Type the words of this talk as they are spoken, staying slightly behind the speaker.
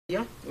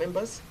Yeah,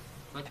 members.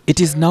 It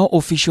is now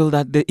official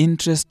that the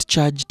interest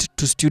charged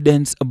to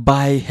students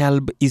by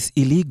Helb is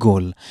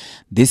illegal.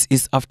 This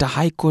is after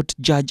High Court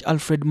Judge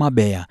Alfred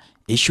Mabeya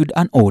issued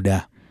an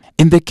order.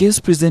 In the case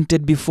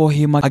presented before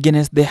him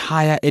against the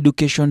Higher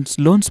Education's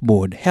Loans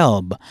Board,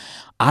 Helb,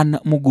 Ann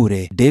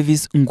Mugure,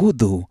 Davis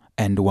Ngudhu,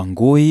 and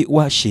Wangui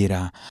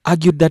Washira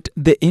argued that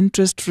the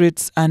interest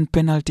rates and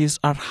penalties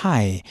are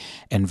high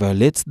and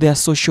violates their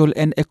social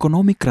and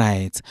economic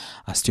rights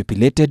as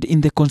stipulated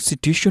in the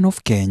Constitution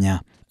of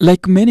Kenya.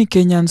 Like many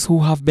Kenyans who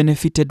have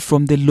benefited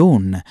from the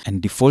loan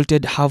and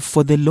defaulted have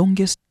for the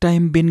longest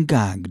time been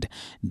gagged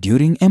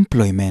during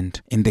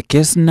employment. In the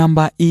case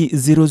number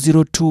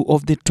E002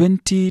 of the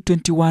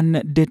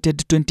 2021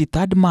 dated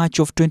 23rd March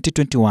of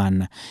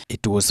 2021,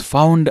 it was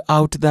found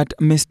out that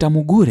Mr.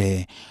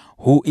 Mugure,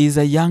 who is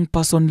a young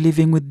person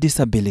living with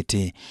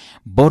disability,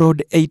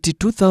 borrowed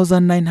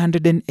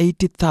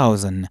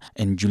 82,980,000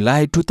 in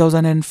July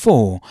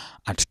 2004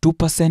 at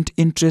 2%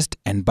 interest,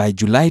 and by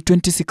July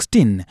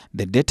 2016,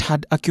 the debt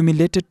had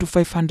accumulated to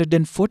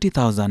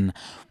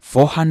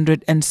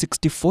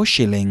 540,464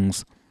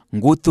 shillings.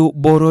 Nguthu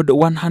borrowed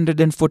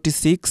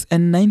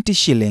 146.90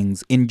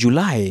 shillings in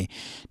July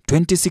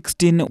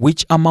 2016,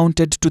 which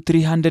amounted to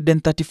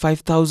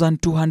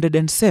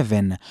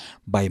 335,207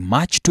 by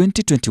March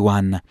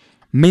 2021.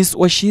 Ms.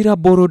 Washira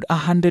borrowed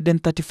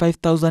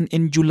 135,000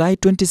 in July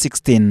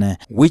 2016,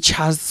 which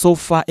has so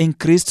far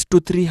increased to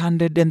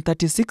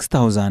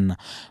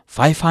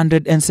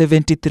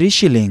 336,573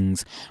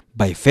 shillings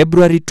by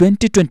February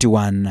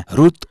 2021.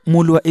 Ruth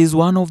Mulwa is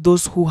one of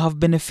those who have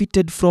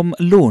benefited from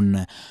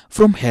loan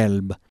from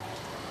Helb.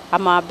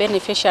 I'm a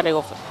beneficiary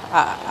of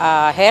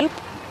Helb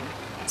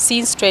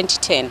since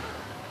 2010.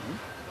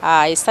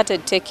 I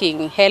started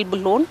taking Helb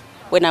loan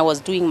when I was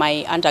doing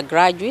my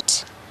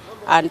undergraduate.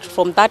 And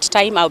from that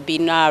time, I've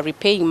been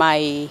repaying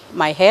my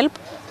Helb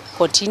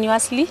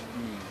continuously.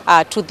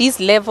 To this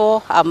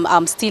level,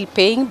 I'm still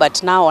paying,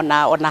 but now on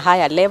a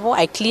higher level.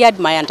 I cleared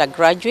my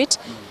undergraduate.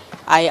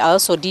 I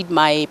also did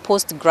my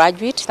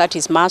postgraduate, that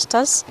is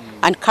master's.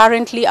 And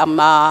currently, I'm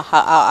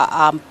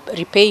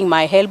repaying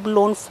my Helb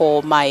loan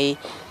for my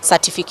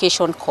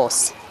certification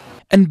course.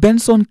 And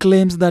Benson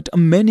claims that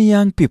many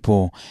young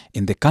people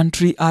in the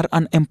country are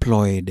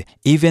unemployed,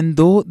 even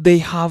though they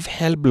have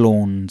Helb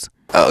loans.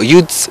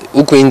 Youths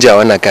huko nje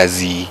hawana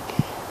kazi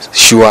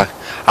sure,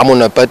 ama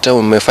unapata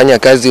umefanya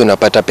kazi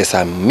unapata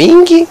pesa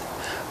mingi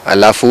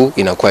alafu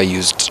inakuwa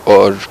used,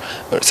 or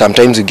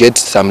sometimes you get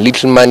some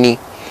little money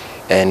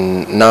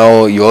and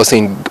now you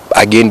also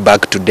again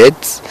back to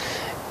debts.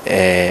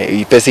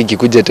 Pesa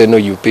ikikuja tena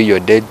you pay your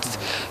debts,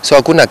 so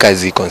hakuna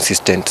kazi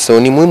consistent. So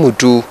ni muhimu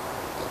tu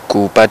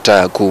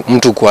kupata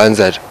mtu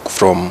kuanza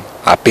from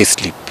a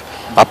payslip.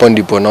 Hapo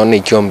ndipo naona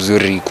ikiwa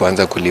mzuri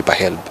kuanza kulipa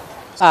Helb.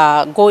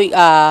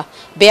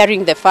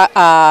 Bearing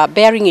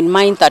in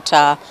mind that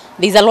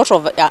there's a lot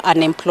of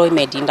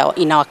unemployment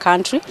in our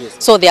country, yes.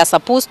 So they are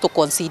supposed to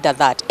consider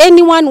that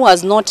anyone who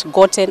has not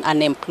gotten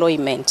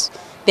unemployment,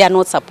 they are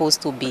not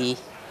supposed to be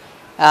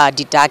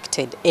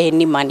deducted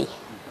any money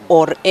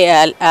or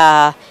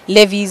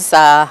levies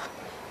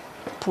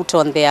put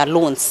on their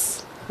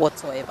loans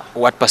whatsoever.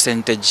 What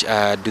percentage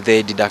do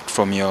they deduct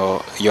from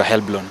your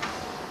Helb loan?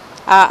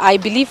 I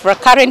believe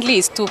currently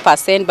it's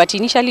 2%, but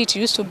initially it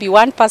used to be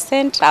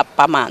 1%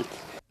 per month.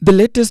 The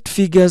latest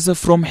figures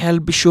from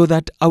Helb show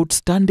that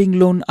outstanding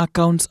loan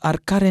accounts are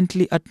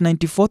currently at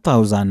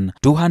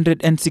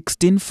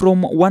 94,216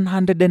 from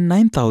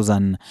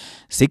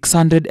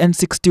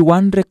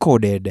 109,661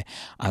 recorded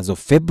as of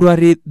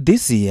February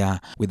this year,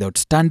 with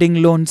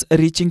outstanding loans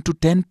reaching to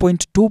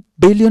 10.2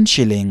 billion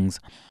shillings.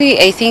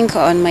 I think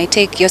on my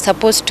take, you're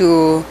supposed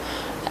to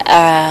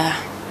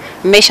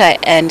measure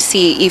and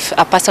see if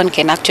a person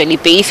can actually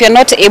pay. If you're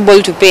not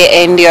able to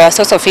pay and your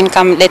source of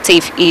income, let's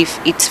say if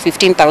it's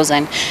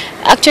 15,000,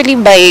 actually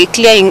by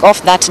clearing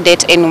off that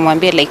debt and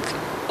umwambie like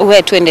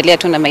where tuendelea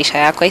tu na maisha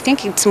yako, I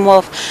think it's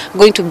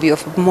going to be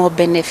of more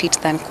benefit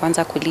than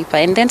kwanza kulipa.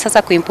 And then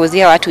sasa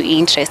kuimpozea watu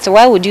interest.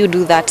 Why would you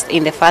do that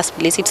in the first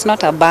place? It's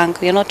not a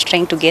bank. You're not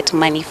trying to get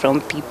money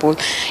from people.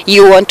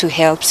 You want to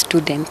help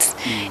students.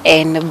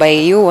 And by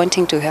you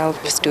wanting to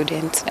help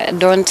students,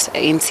 don't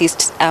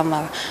insist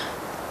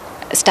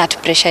start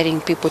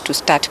pressuring people to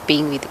start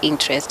paying with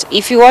interest.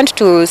 If you want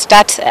to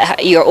start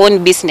your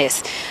own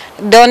business,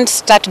 don't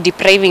start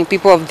depriving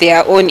people of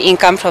their own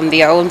income from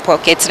their own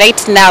pockets.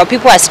 Right now,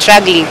 people are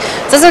struggling.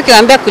 Sasa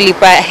ukiwaambia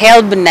kulipa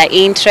Helb na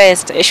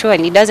interest,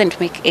 surely it doesn't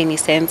make any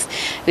sense.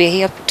 We're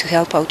here to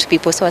help out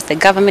people. So as the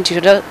government,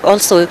 you should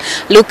also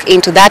look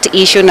into that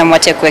issue na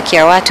mwache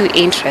kuwekea watu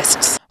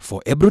interests.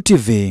 For Ebru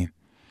TV,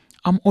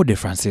 I'm Odee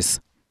Francis.